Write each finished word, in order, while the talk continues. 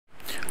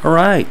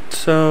Alright,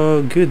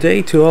 so good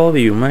day to all of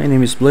you. My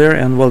name is Blair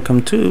and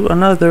welcome to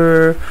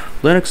another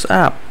Linux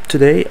app.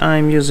 Today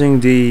I'm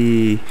using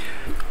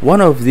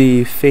one of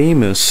the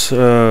famous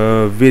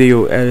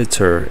video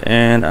editor,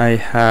 and I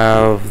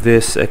have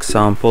this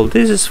example.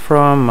 This is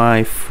from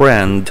my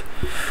friend.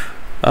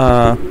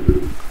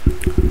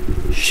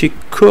 She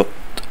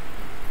cooked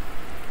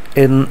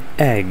an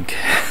egg.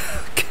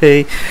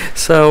 Okay,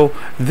 so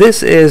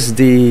this is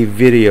the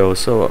video.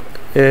 So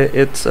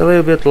it's a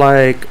little bit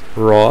like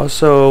raw,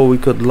 so we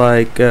could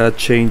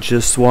change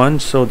this one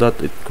so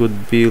that it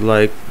could be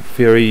like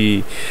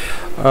very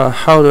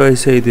how do I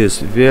say this,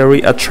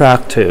 very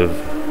attractive.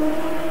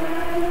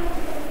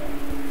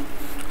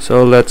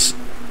 So let's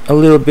a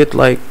little bit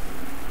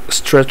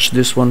stretch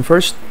this one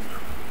first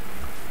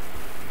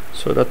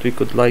so that we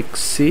could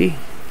see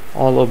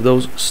all of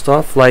those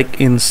stuff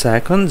in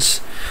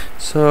seconds.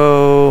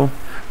 So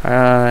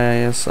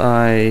as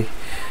I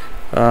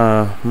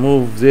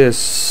move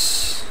this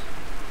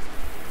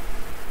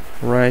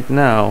right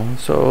now,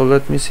 so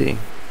let me see.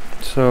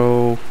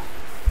 So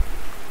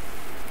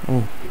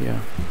oh yeah,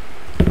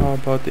 how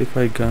about if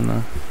I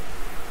gonna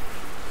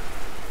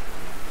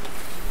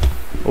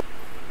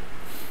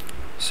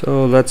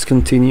so let's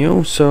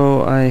continue.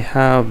 So I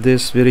have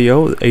this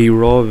video, a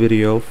raw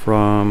video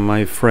from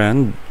my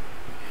friend.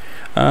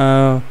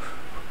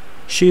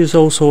 She is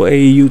also a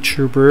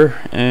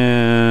YouTuber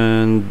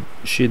and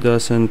she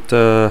doesn't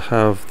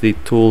have the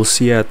tools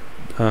yet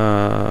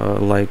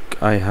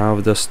like I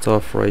have the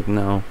stuff right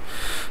now.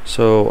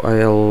 So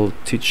I'll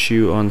teach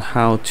you on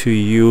how to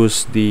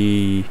use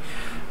the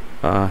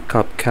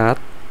CapCut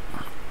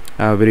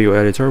video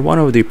editor, one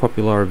of the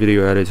popular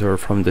video editor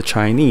from the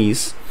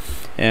Chinese.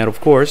 And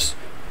of course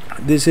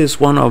this is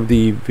one of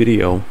the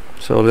video.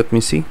 So let me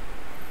see.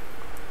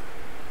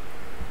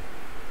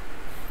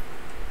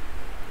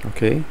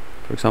 Okay,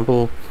 for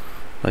example,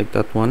 like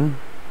that one,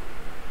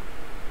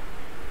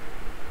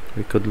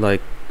 we could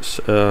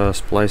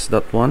splice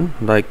that one,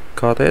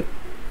 cut it,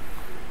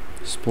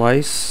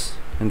 splice,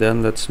 and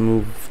then let's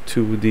move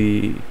to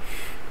the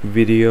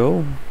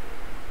video.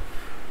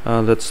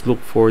 Let's look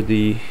for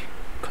the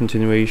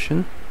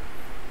continuation,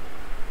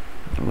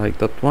 like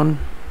that one,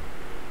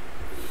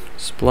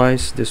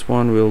 splice. This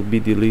one will be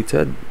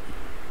deleted.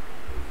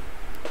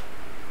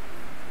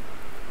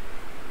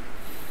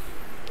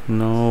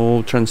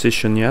 No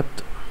transition yet.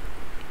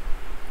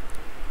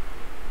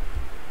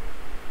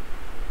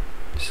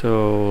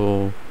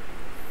 So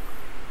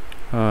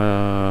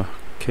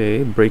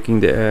okay, breaking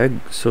the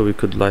egg, so we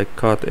could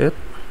cut it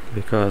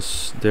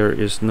because there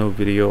is no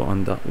video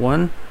on that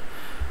one.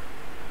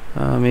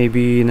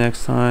 Maybe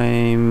next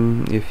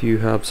time, if you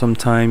have some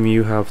time,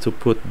 you have to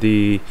put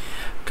the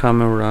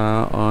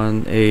camera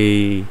on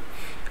a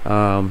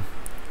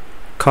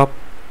cup,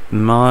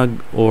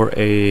 mug, or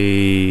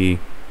a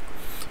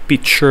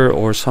picture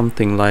or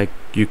something.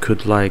 You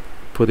could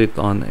put it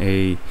on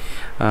a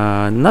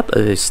not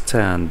a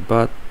stand,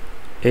 but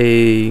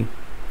a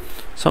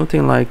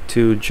something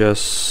to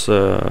just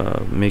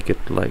make it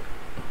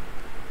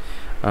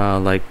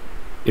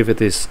if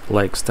it is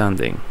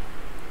standing.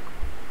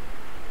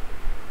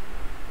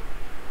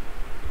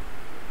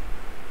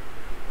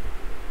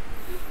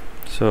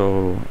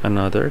 So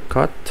another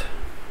cut.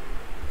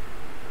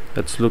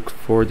 Let's look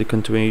for the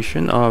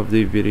continuation of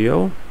the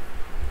video,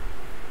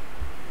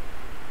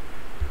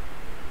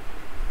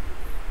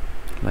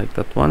 like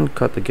that one.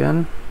 Cut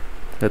again.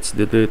 Let's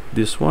delete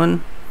this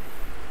one.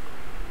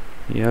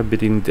 Yeah,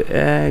 beating the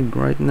egg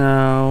right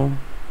now.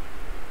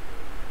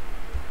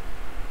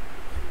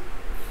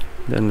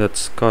 Then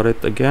let's cut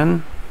it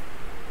again.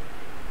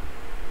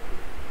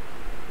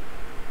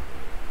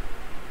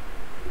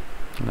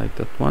 Like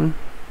that one.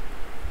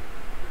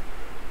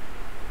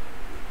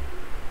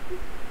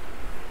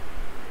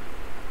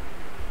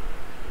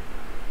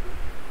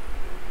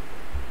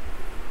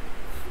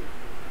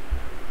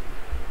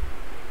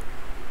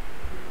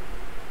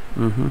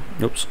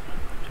 Oops,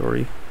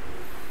 sorry,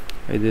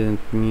 I didn't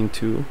mean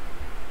to.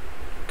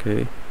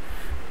 Okay,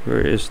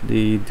 where is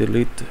the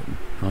delete?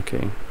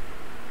 Okay,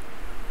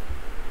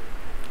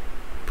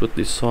 put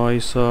the soy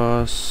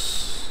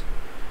sauce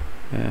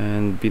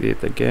and beat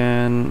it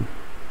again.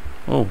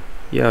 Oh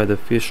yeah, the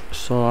fish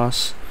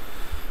sauce.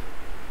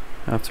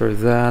 After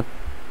that,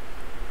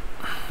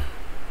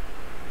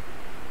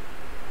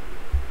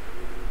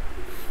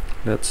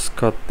 let's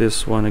cut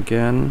this one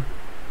again.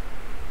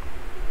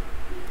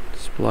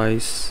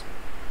 Splice,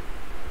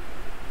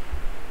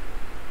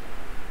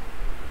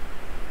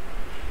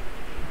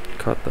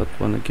 cut that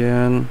one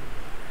again,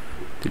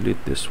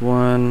 delete this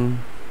one,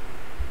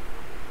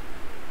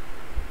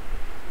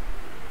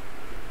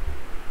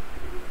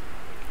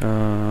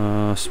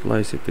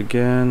 splice it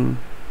again,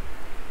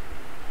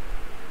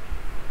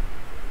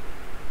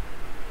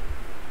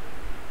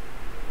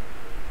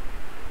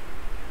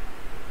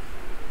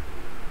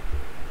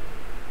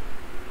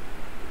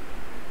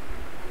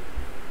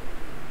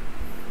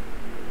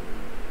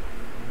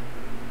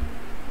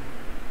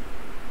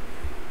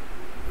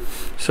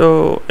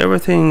 So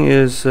everything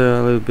is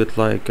a little bit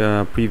like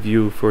a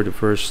preview for the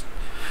first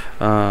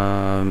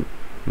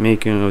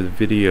making of the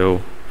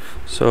video.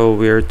 So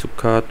where to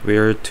cut,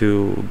 where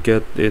to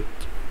get it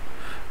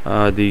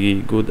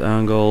the good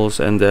angles,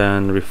 and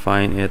then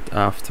refine it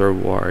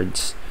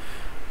afterwards.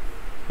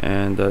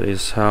 And that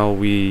is how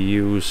we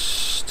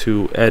use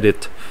to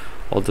edit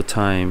all the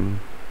time.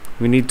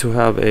 We need to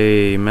have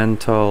a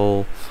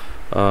mental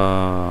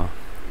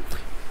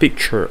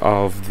picture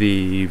of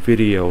the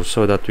video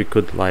so that we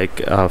could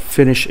like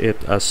finish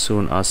it as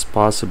soon as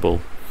possible.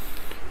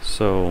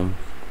 So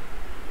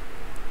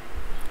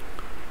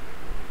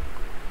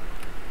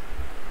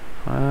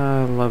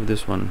I love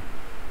this one,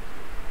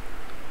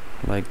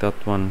 like that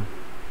one.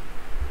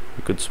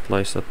 We could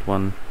splice that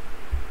one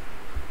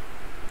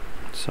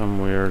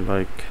somewhere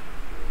like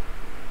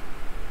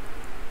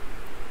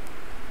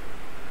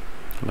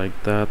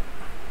that.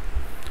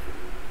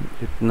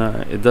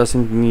 It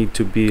doesn't need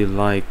to be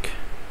like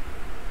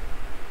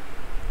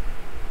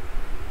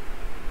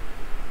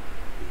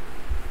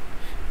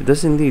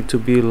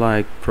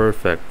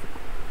perfect.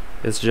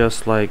 It's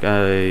just like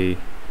a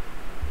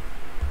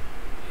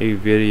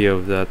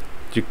video that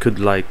you could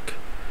like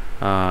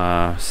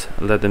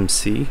let them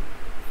see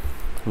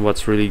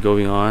what's really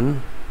going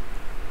on,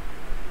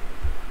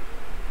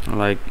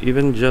 like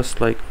even just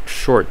like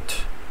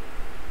short.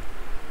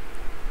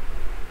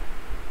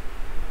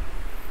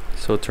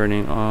 So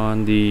turning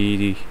on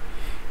the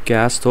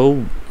gas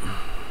stove,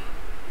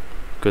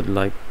 could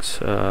like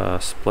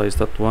splice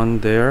that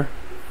one there,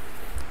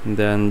 and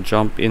then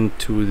jump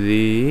into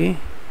the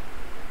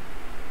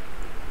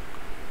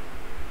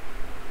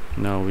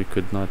no, we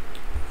could not.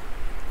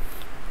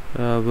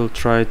 We'll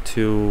try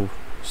to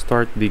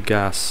start the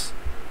gas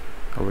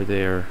over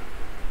there.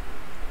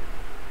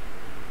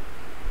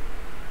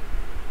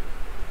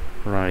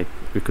 Right,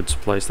 we could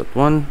splice that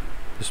one.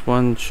 This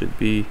one should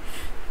be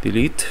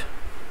delete,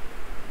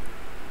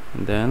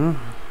 and then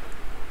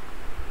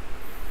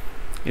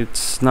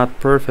it's not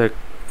perfect.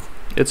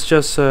 It's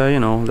just you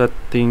know,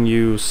 letting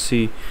you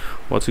see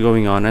what's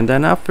going on, and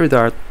then after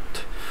that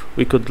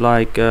we could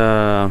like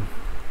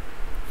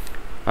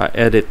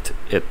edit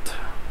it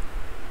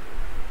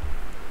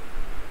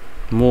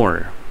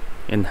more,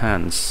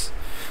 enhance.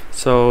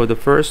 So the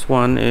first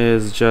one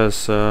is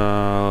just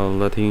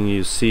letting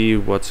you see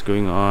what's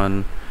going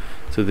on.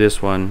 To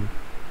this one,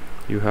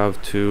 you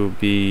have to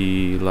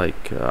be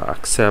like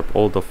accept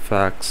all the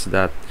facts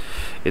that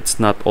it's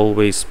not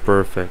always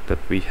perfect that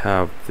we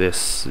have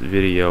this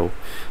video.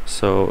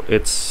 So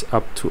it's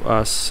up to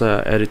us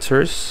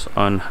editors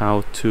on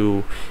how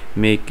to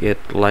make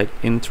it like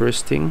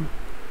interesting.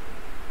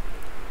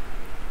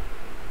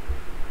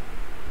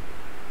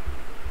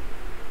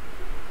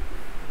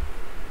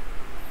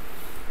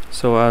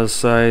 So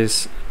as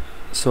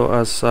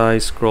I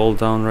scroll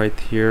down right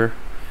here,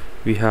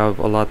 we have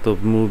a lot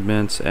of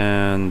movements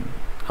and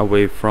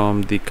away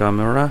from the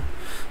camera.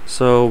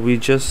 So we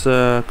just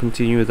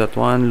continue that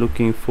one,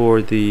 looking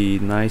for the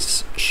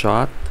nice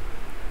shot,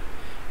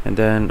 and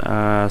then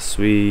as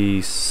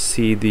we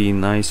see the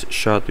nice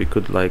shot, we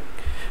could like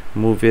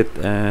move it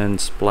and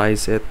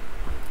splice it,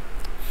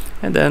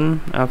 and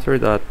then after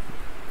that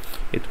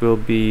it will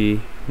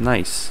be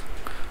nice.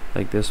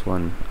 Like this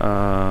one.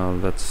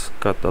 Let's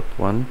cut that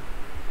one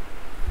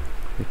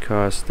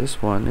because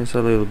this one is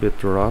a little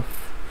bit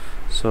rough.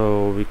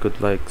 So we could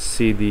like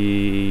see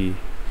the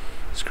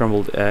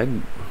scrambled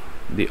egg,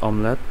 the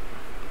omelette,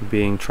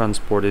 being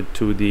transported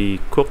to the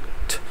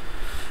cooked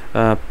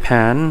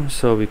pan.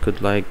 So we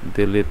could like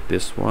delete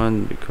this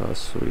one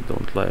because we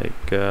don't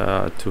like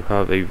to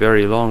have a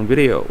very long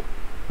video,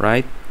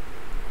 right?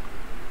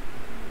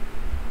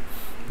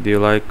 Do you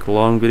like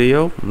long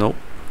video? Nope.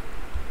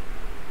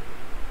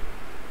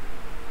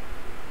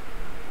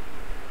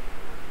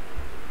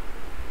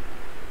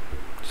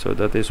 So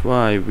that is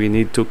why we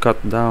need to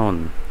cut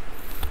down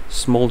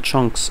small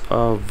chunks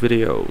of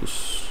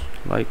videos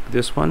like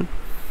this one,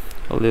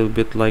 a little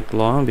bit like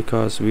long,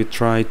 because we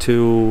try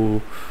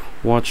to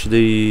watch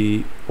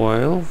the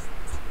oil.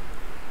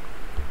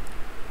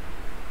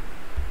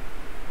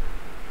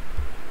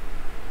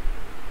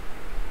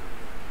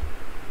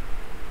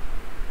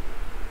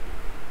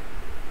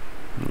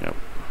 Yep,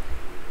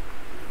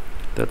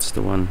 that's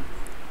the one,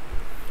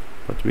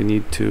 but we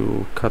need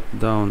to cut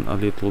down a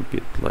little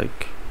bit,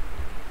 like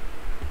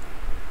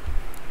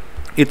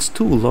it's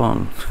too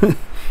long.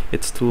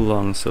 It's too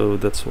long, so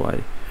that's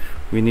why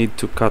we need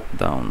to cut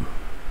down.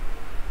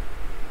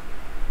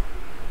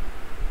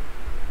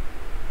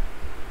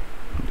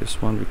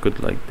 This one we could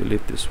like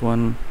delete this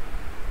one,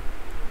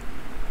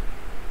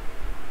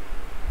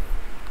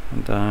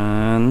 and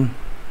then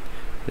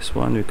this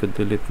one we could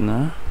delete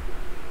now.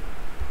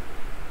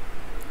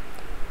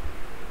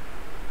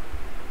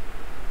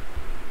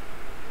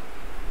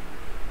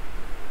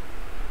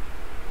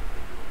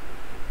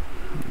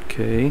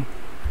 Okay,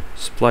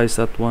 splice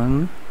that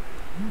one.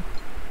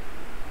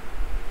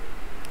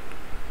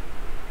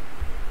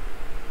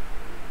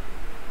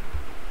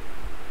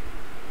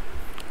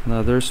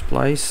 Another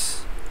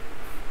splice,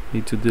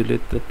 need to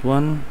delete that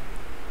one.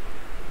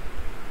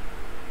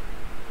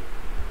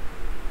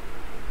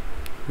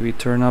 We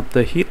turn up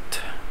the heat.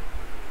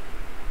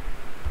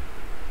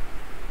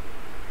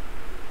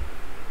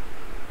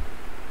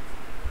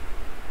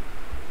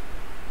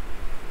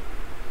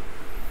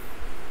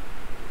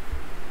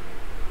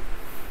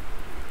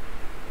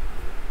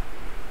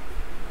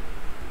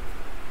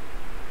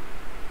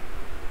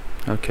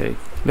 Okay,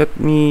 let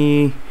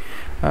me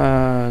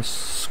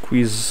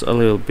squeeze a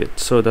little bit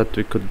so that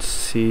we could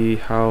see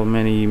how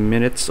many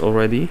minutes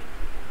already.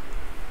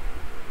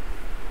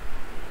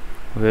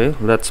 Okay,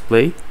 let's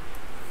play.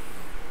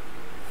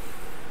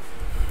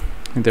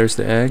 And there's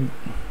the egg.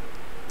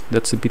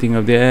 That's the beating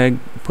of the egg.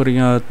 Putting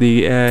out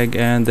the egg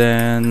and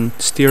then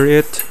stir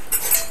it.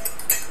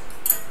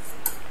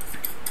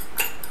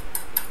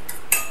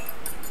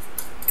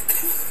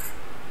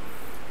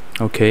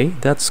 Okay,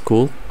 that's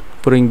cool.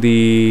 Putting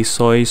the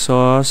soy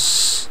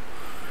sauce,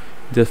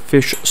 the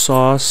fish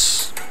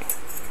sauce.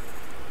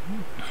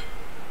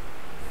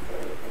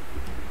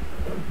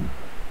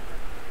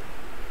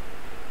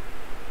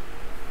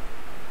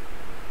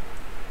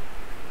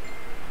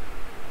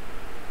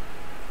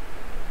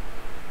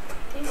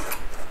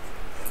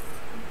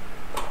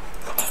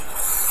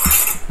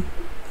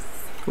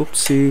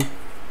 Oopsie.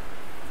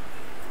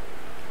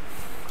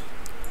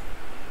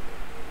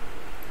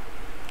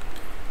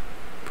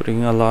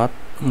 Putting a lot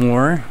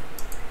more.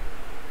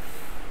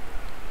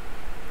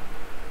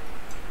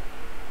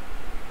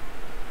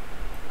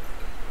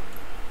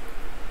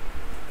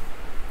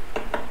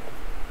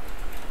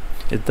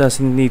 It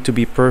doesn't need to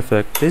be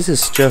perfect. This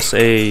is just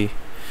a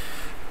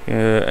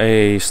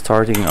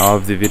starting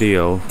of the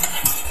video,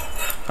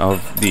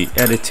 of the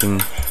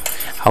editing,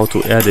 how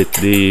to edit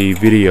the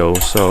video.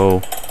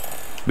 So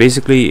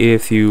basically,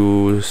 if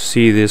you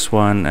see this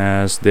one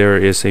as there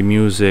is a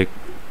music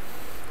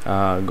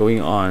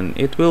going on,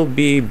 it will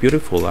be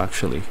beautiful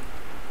actually.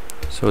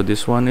 So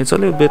this one, it's a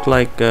little bit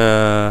like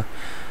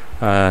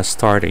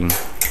starting.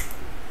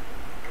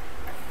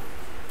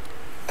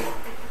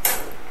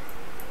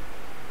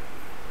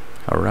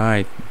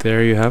 Alright,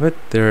 there you have it.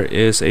 There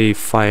is a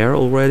fire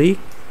already.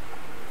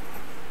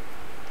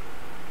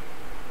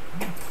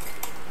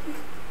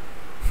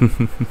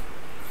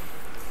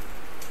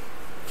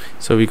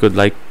 So we could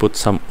like put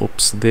some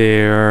oops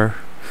there,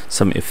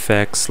 some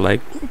effects like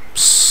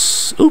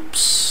oops,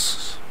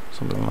 oops,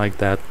 something like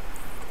that.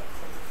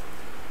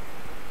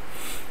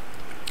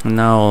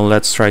 Now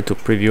let's try to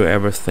preview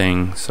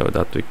everything so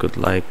that we could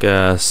like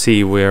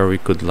see where we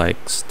could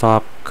like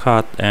stop,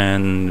 cut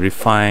and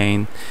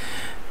refine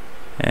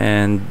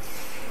and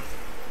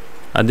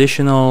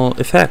additional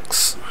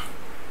effects.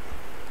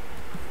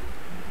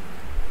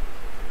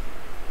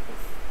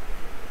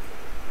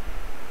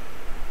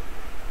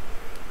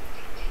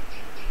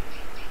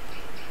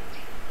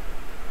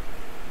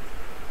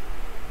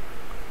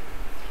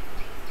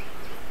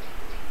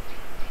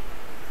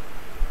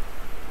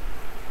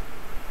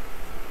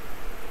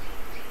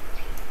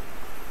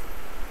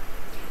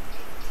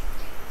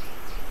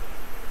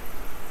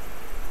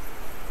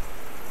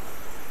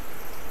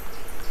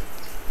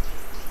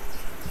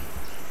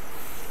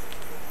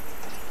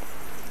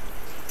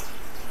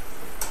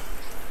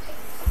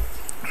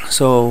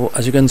 So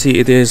as you can see,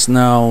 it is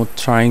now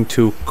trying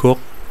to cook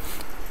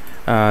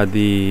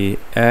the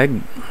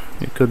egg.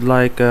 You could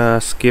like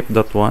skip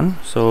that one,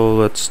 so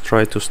let's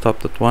try to stop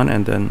that one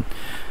and then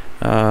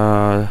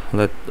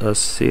let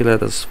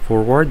us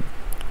forward.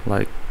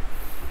 Like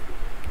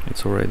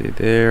it's already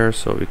there,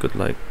 so we could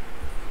like,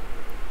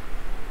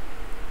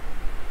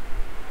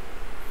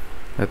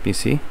 let me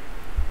see.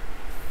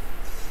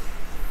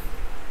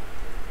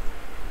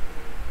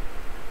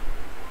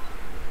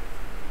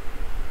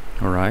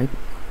 Alright,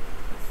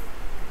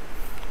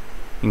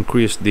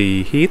 increase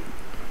the heat.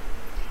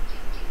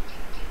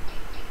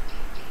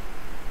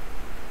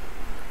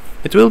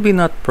 It will be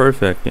not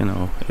perfect, you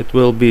know, it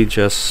will be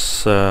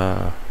just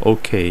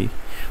okay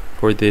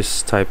for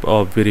this type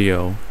of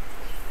video.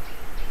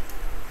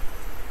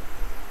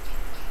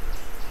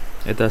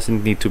 It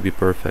doesn't need to be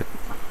perfect.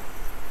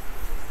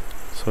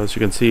 So as you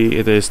can see,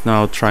 it is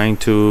now trying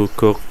to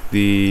cook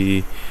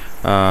the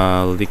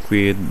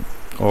liquid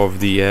of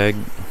the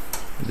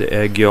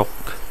egg yolk.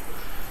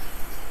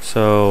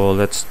 So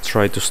let's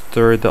try to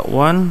stir that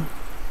one,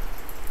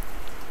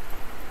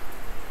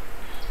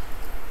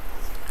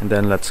 and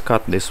then let's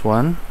cut this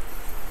one.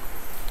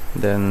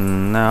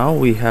 Then now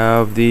we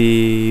have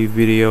the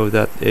video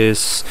that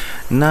is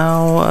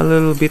now a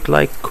little bit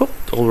like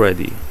cooked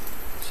already.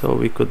 So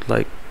we could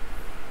like,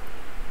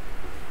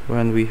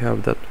 when we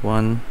have that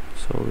one,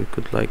 so we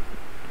could like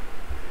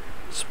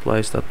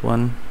splice that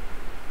one,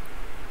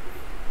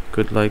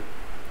 could like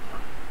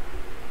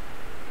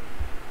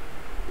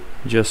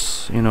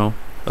just, you know,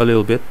 a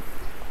little bit,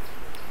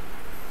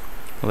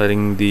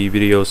 letting the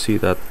video see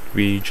that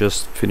we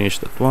just finished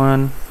that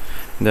one,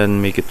 and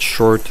then make it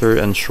shorter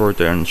and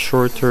shorter and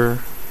shorter,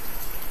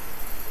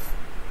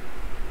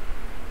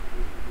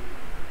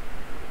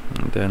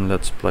 and then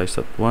let's splice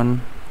that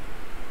one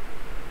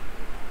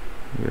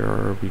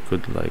where we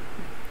could like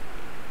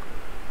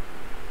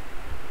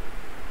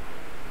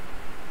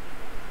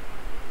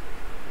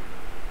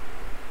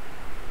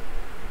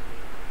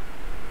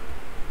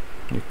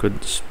You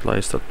could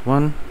splice that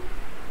one,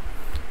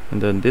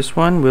 and then this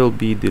one will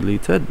be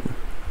deleted.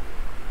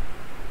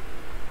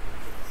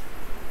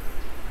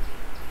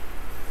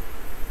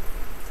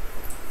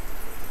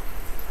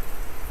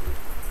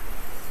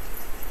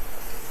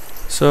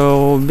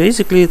 So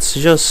basically it's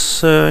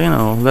just you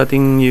know,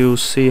 letting you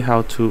see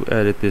how to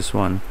edit this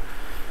one,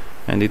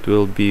 and it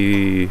will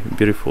be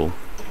beautiful.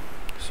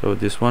 So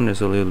this one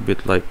is a little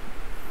bit like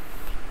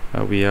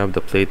we have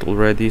the plate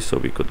already, so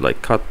we could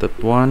like cut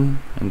that one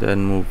and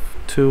then move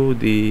to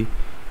the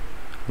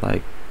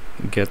like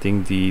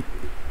getting the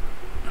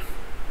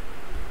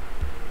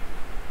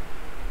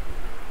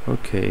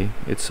okay,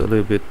 it's a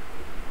little bit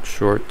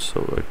short,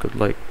 so I could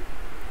like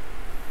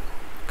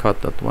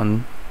cut that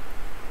one.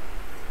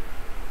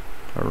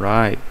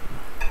 Alright,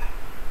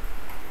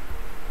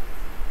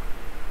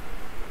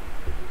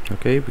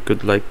 okay, we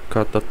could like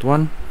cut that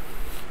one,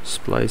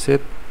 splice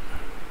it.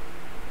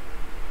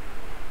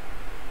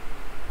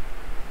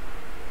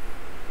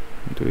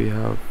 Do we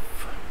have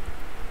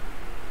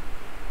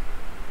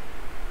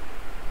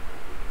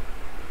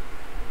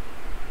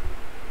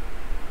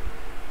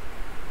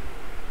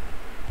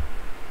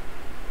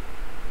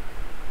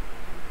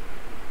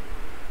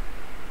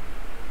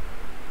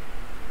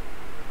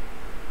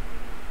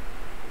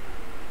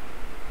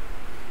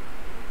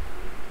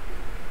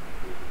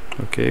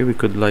okay, we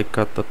could like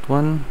cut that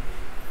one.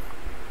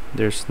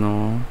 There's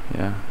no,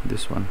 yeah,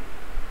 this one.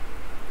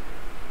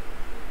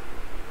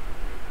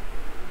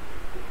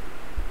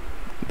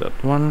 That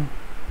one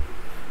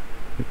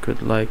we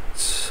could like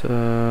splice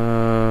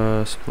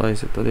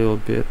it a little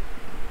bit.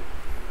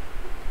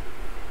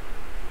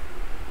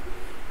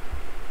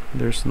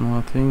 There's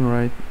nothing,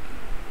 right?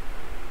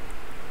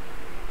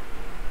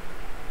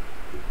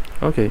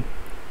 Okay,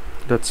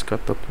 let's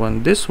cut that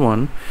one. This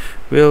one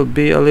will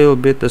be a little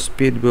bit, the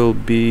speed will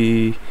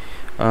be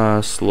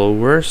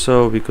slower,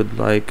 so we could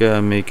like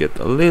make it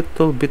a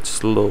little bit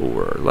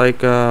slower, like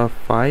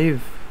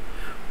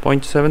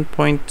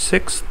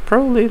 5.7.6,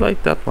 probably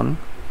like that one.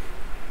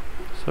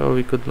 So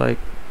we could like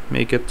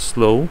make it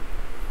slow.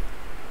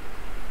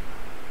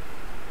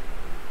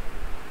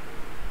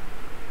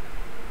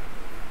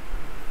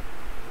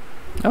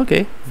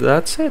 Okay,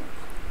 that's it.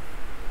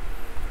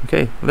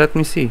 Okay, let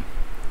me see.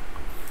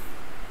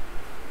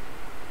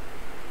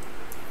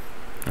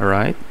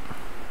 Alright,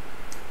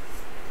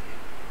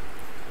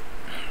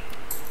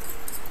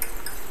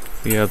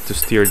 we have to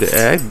stir the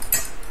egg,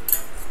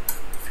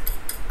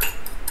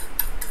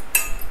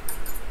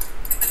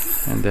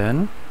 and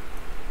then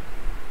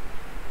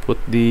put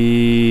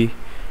the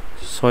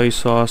soy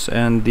sauce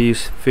and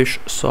this fish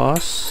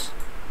sauce.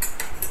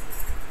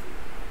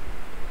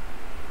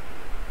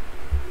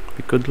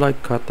 We could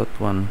like cut that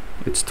one,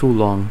 it's too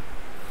long.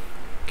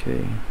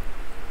 Okay,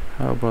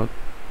 how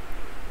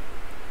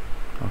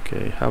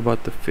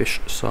about the fish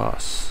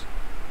sauce?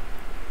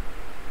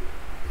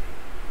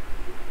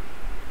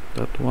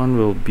 That one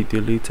will be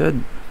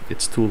deleted,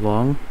 it's too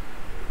long.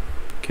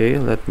 Okay,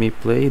 let me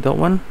play that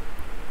one,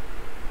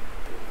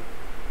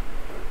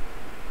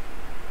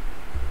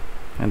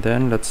 and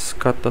then let's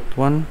cut that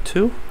one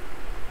too.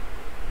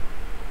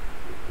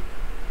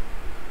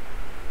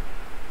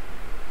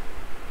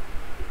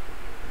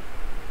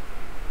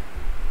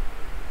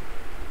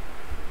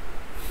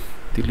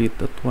 Delete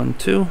that one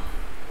too.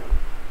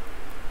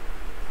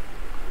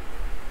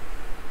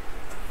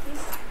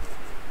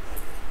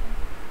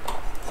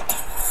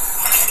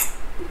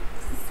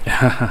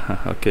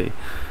 Okay,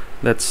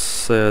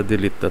 let's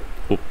delete that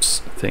oops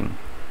thing.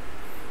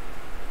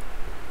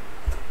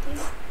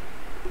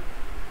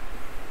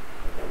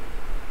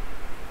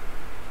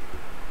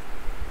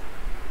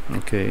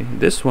 Okay,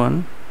 this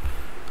one,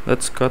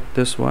 let's cut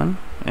this one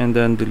and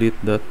then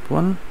delete that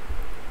one.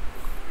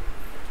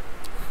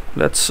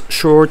 Let's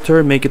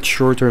shorter, make it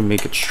shorter,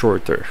 make it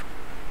shorter.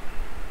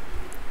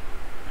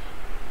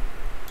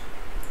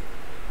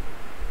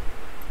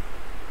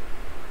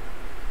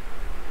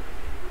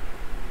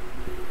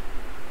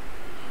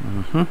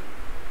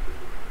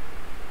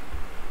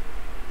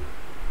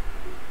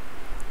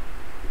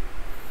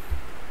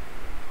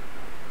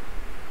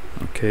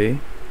 Okay,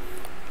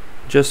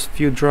 just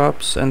few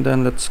drops, and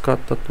then let's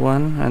cut that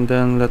one, and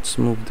then let's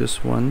move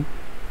this one,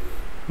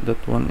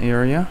 that one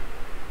area.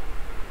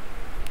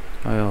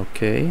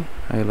 Okay,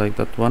 I like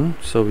that one,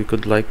 so we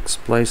could like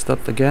splice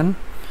that again.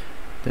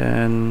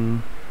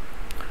 Then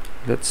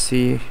let's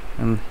see,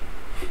 and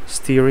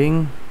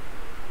steering.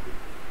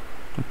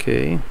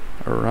 Okay,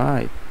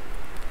 alright.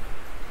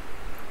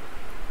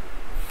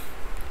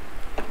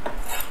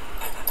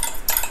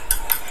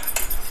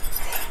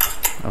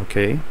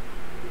 Okay,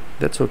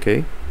 that's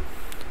okay.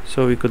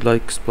 So we could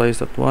like splice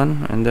that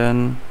one, and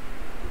then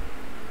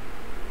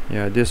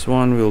yeah, this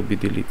one will be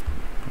deleted.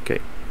 Okay.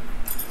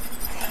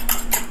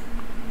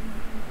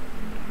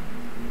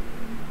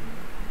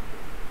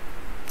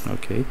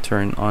 Okay,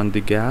 turn on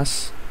the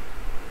gas.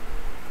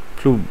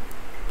 Plug.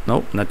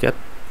 No, not yet.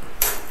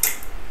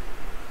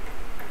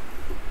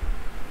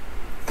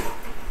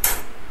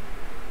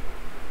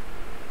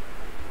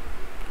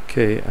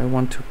 Okay, I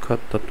want to cut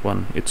that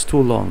one. It's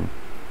too long.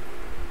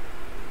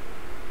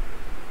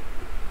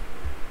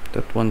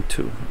 that one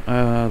too.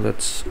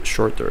 Let's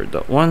shorter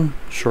that one,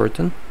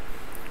 shorten.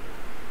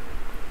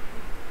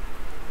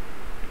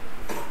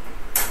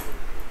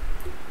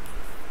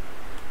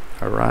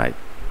 Alright,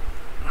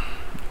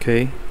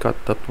 okay,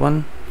 cut that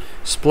one,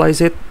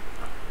 splice it,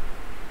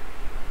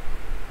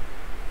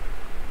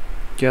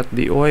 get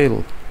the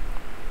oil,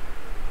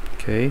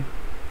 okay,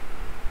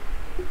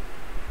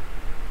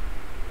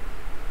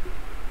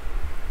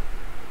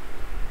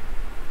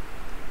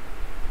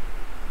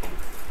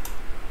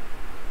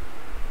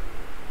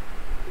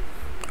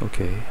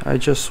 okay, I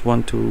just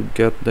want to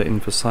get the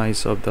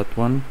emphasize of that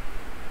one,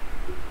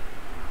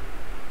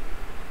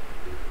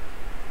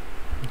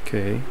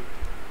 okay.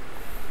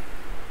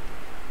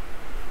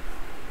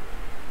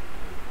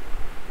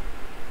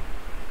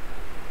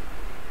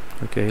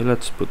 Okay,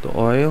 let's put the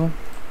oil.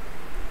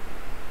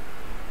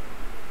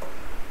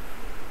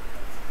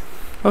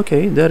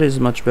 Okay, that is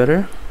much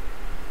better.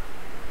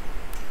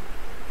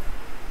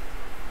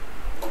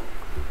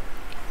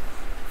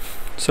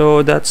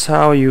 So that's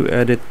how you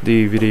edit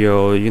the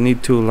video. You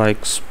need to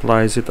like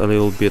splice it a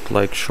little bit,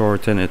 like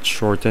shorten it,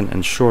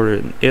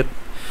 shorten it,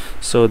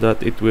 so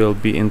that it will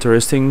be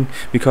interesting.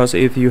 Because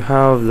if you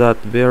have that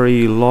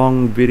very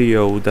long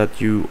video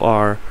that you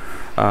are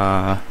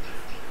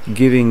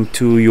giving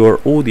to your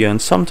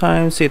audience,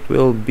 sometimes it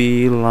will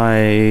be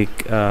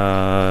like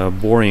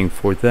boring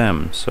for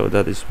them, so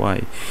that is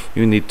why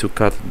you need to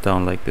cut it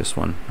down like this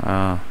one.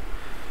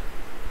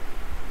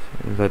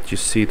 Let you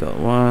see that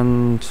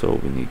one, so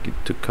we need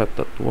to cut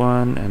that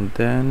one, and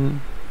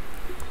then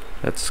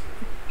let's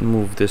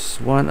move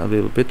this one a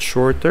little bit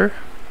shorter,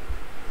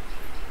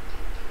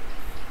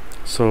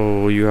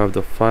 so you have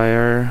the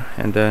fire,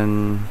 and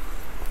then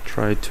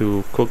try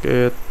to cook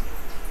it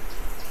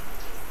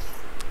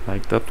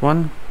like that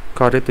one.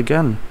 Cut it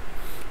again,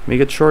 make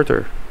it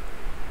shorter,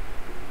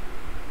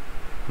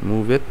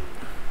 move it.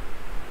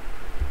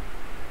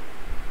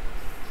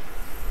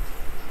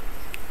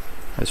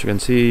 As you can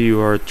see, you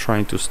are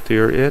trying to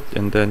steer it,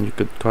 and then you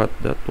could cut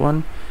that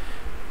one,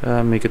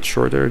 make it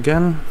shorter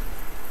again,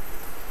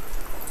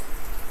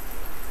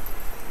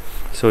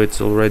 so it's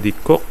already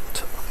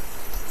cooked,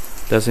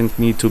 doesn't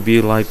need to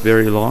be like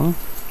very long.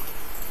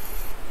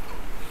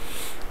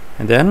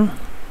 And then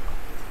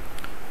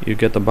you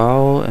get the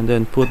bowl, and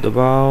then put the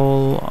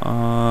bowl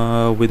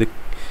with the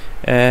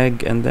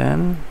egg, and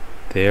then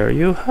there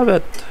you have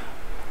it,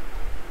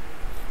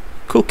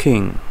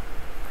 cooking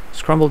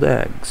scrambled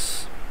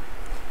eggs.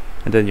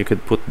 And then you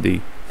could put the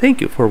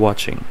thank you for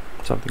watching,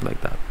 something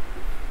like that.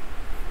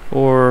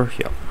 Or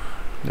yeah,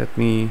 let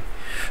me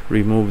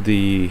remove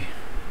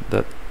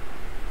that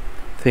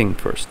thing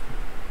first.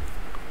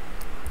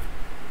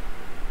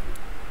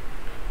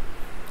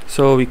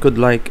 So we could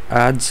like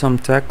add some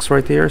text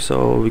right here,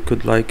 so we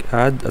could like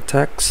add a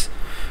text,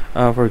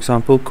 for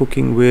example,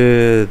 cooking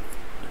with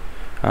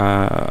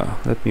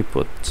let me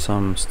put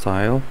some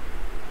style,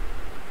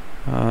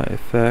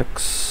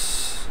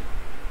 effects,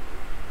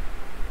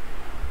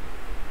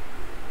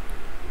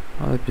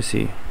 let me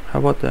see, how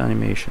about the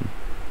animation?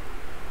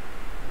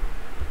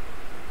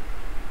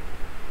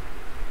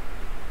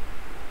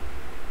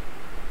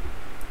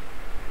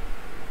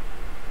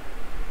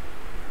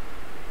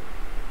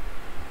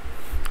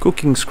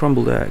 Cooking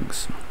scrambled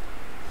eggs.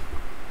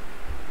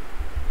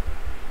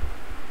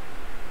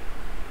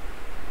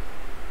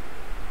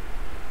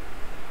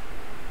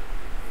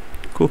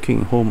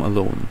 Cooking home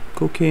alone.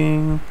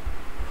 Cooking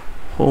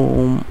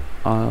home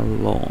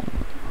alone.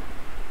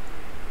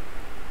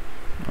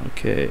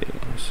 Okay,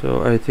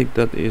 so I think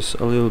that is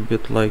a little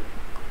bit like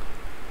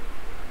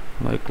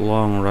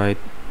long, right?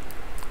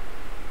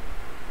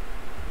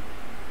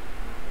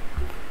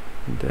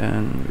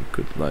 Then we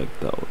could like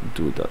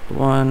do that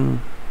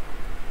one.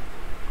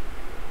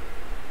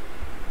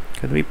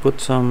 Can we put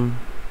some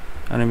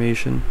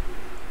animation?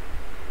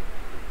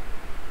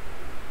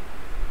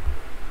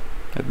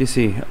 Let me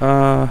see.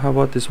 How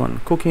about this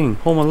one? Cooking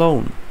home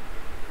alone.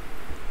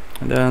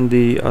 And then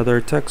the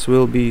other text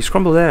will be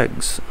scrambled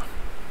eggs.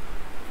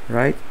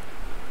 Right?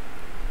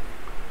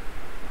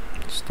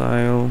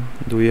 Style.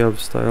 Do we have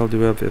style? Do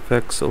we have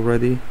effects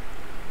already?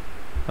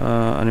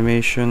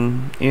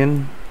 Animation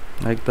in,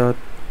 like that.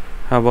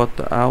 How about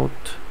the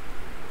out?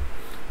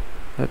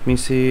 Let me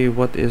see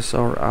what is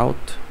our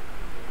out.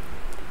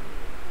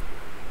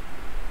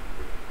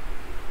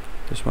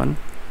 This one,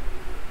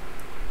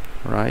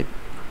 right?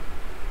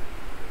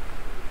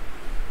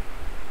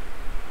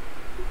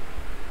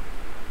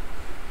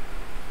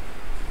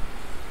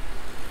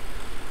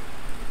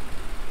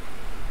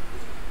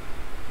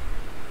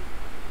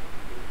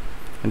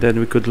 And then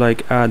we could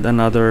like add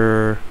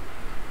another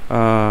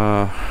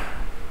we'll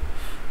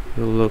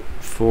look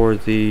for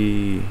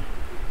the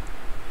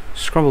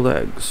scrambled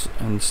eggs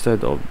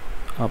instead of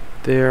up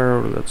there.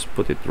 Let's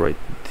put it right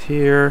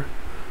here.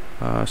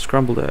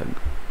 Scrambled egg.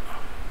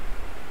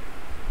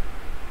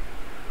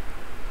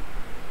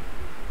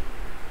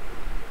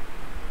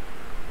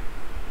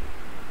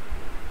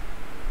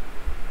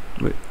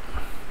 Wait.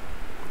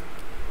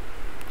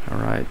 All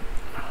right.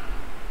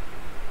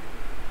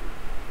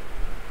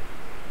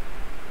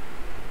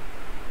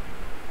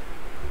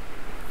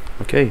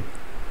 Okay,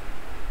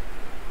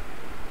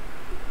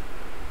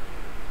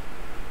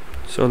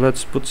 so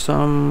let's put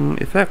some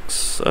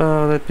effects.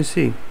 Let me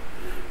see,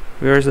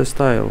 where's the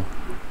style?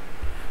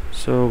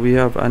 So we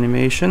have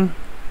animation.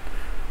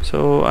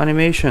 So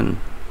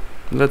animation,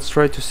 let's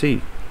try to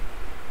see.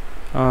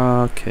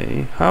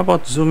 Okay, how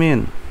about zoom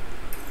in?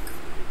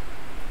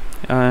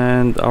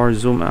 And our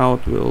zoom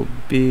out will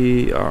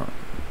be our,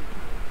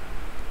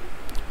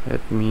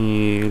 let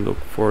me look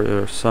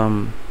for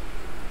some.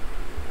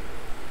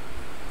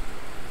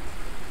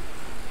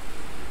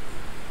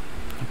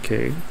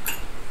 Okay,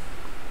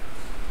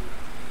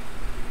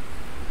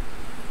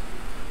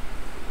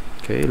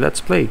 okay,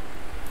 let's play.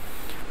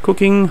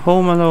 Cooking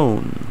Home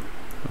Alone.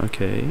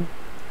 Okay,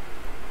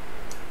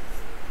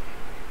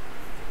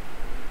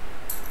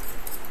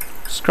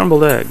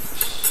 scrambled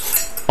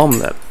eggs,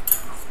 omelette.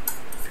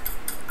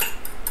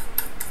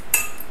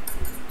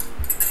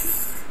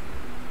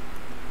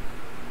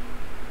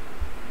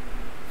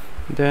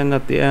 Then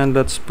at the end,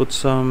 let's put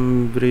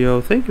some video.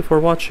 Thank you for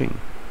watching.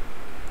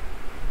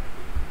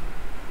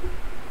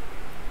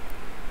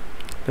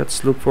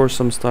 Let's look for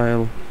some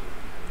style.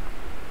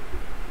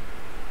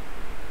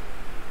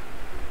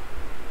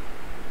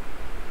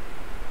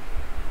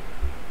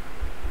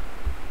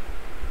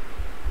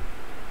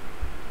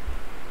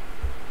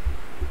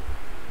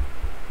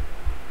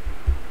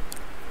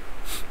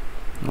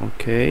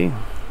 Okay,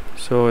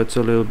 so it's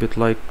a little bit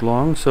like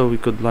long, so we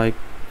could like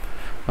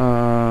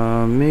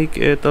make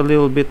it a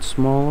little bit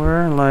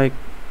smaller, like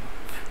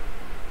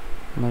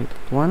that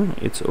one.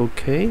 It's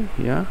okay,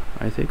 yeah,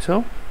 I think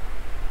so.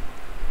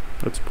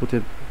 Let's put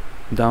it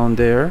down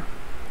there.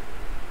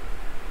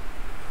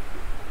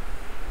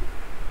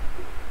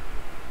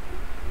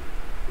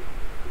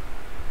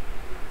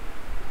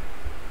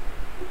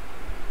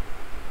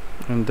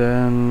 And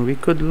then we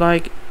could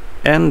like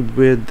end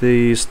with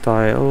the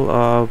style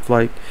of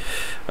like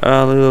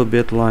a little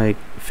bit like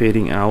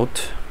fading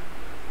out,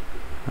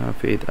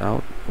 fade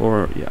out,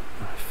 or yeah,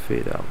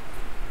 fade out,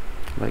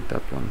 like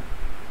that one.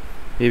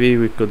 Maybe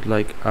we could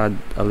like add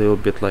a little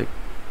bit like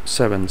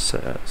 7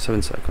 seconds,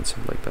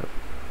 something like that.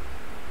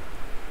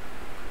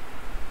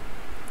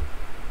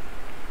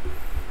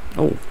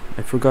 Oh,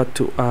 I forgot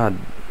to add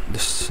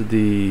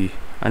the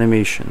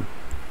animation.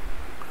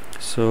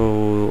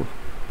 So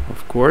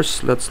of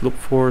course, let's look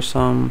for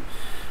some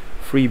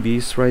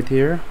freebies right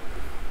here.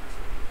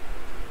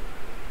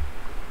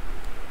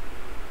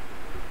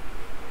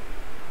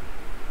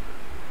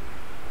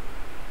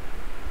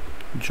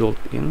 Jolt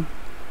in,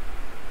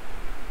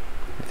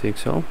 I think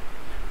so.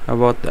 How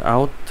about the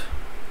out?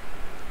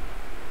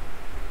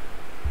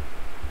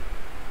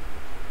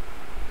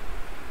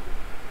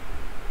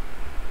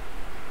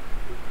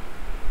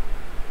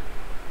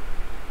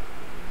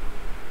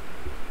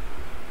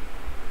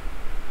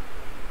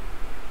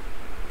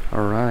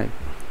 Alright.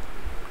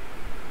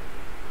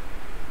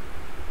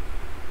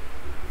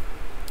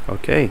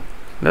 Okay,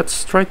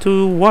 let's try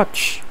to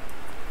watch.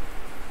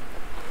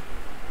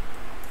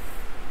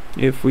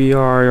 If we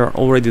are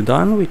already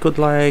done, we could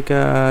like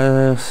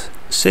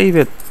save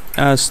it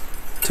as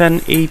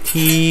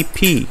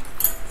 1080p.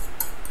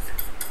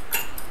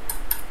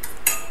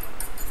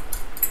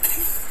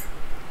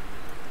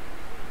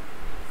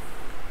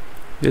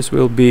 This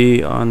will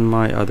be on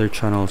my other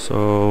channel,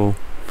 so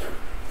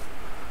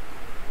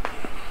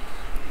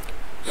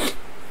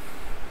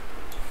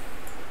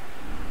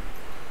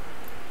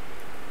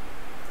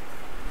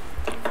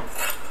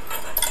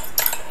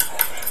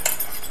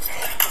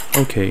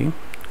okay,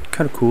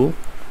 kind of cool.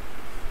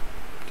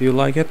 Do you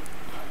like it?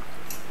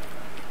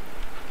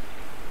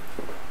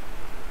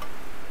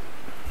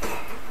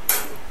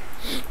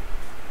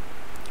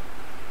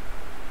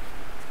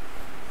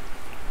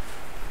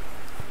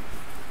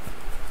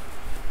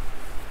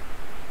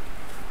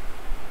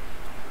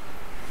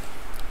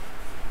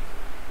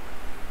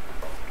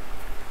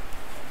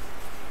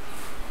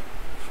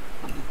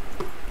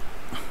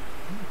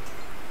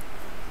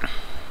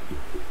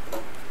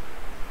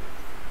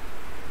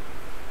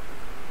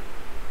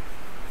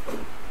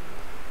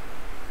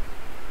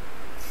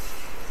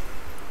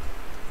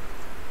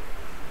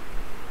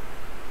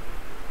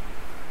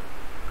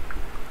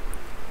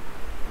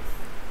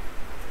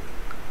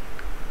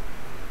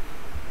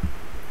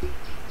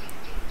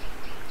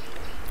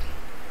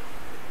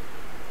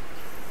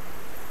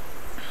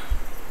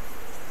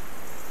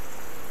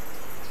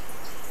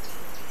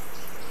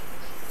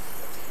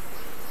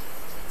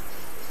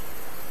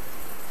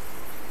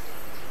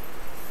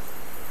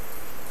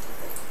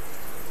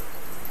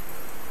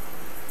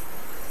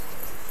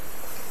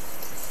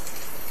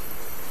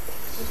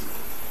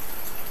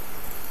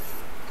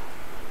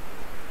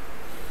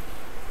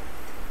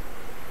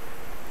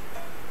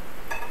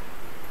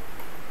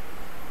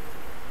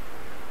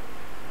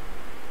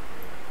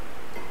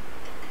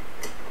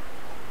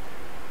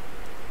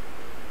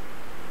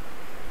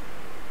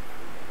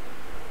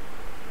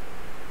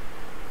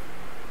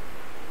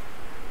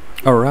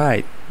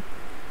 Alright,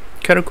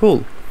 kind of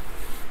cool.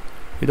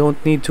 We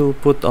don't need to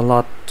put a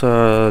lot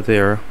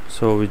there,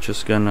 so we're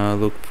just gonna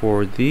look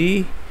for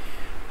the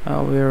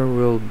where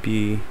we'll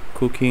be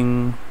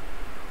cooking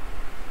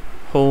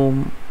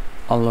home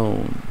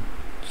alone.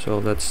 So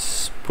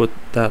let's put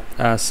that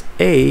as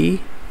a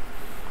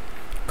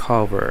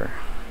cover.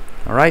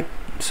 Alright,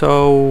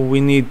 so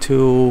we need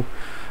to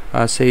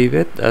save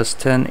it as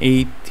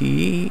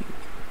 1080p.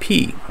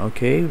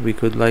 Okay, we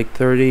could like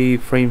 30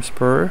 frames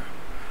per,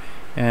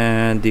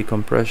 and the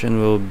compression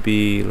will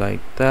be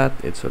like that.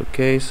 It's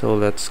okay. So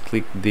let's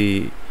click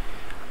the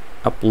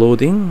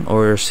uploading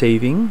or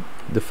saving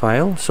the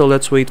file. So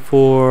let's wait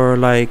for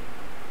like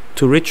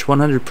to reach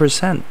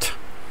 100%.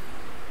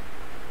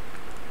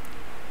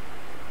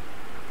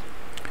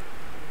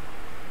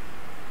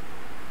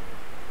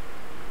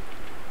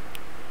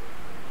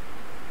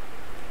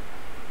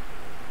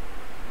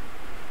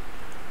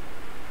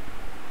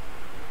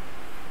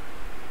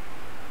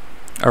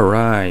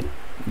 Alright,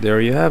 there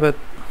you have it.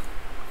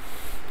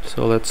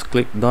 So let's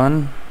click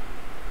done.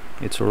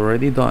 It's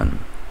already done.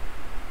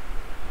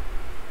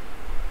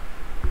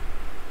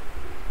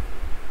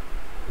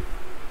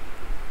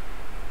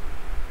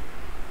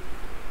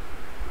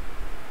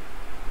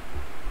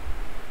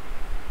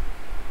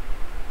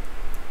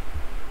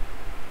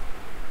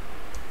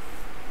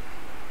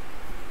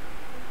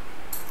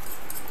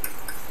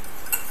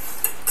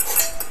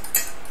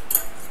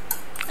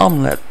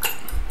 Omelette.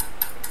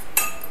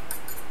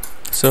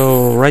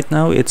 So right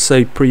now it's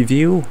a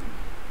preview.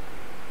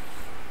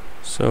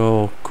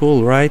 So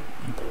cool, right?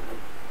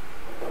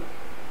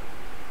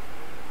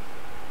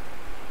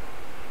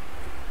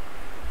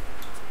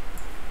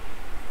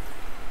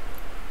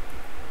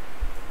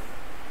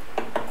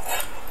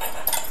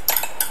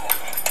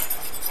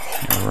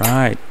 All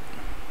right.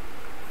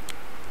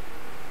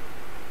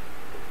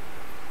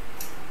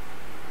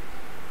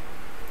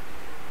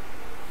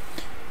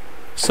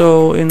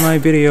 So in my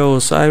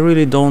videos, I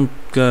really don't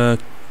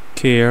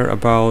care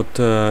about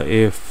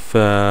if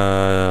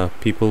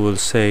people will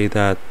say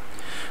that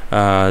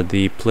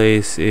the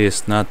place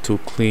is not too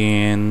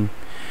clean.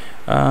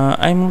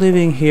 I'm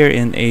living here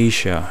in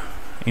Asia,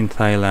 in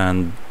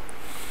Thailand,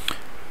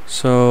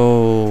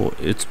 so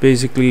it's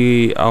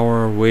basically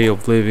our way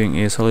of living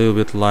is a little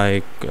bit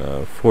like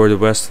for the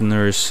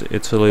Westerners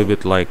it's a little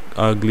bit like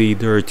ugly,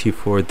 dirty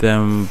for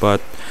them.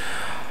 But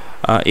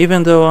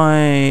even though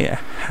I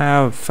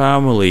have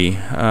family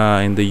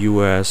in the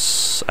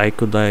US, I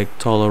could like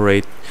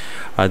tolerate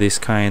this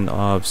kind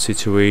of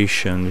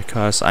situation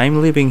because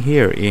I'm living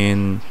here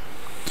in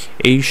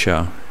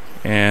Asia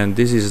and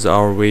this is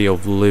our way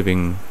of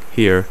living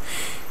here.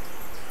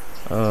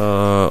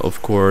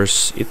 Of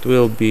course it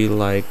will be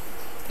like,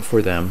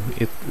 for them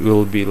it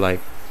will be like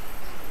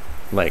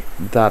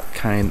that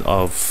kind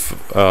of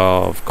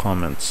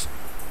comments.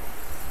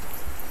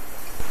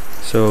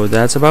 So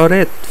that's about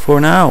it for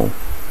now.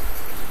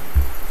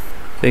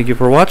 Thank you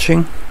for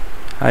watching.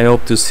 I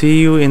hope to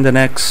see you in the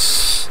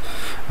next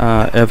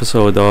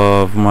episode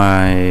of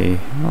my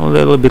a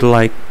little bit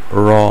like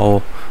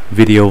raw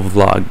video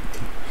vlog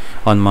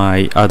on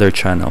my other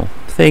channel.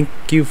 Thank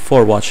you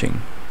for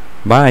watching.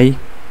 Bye.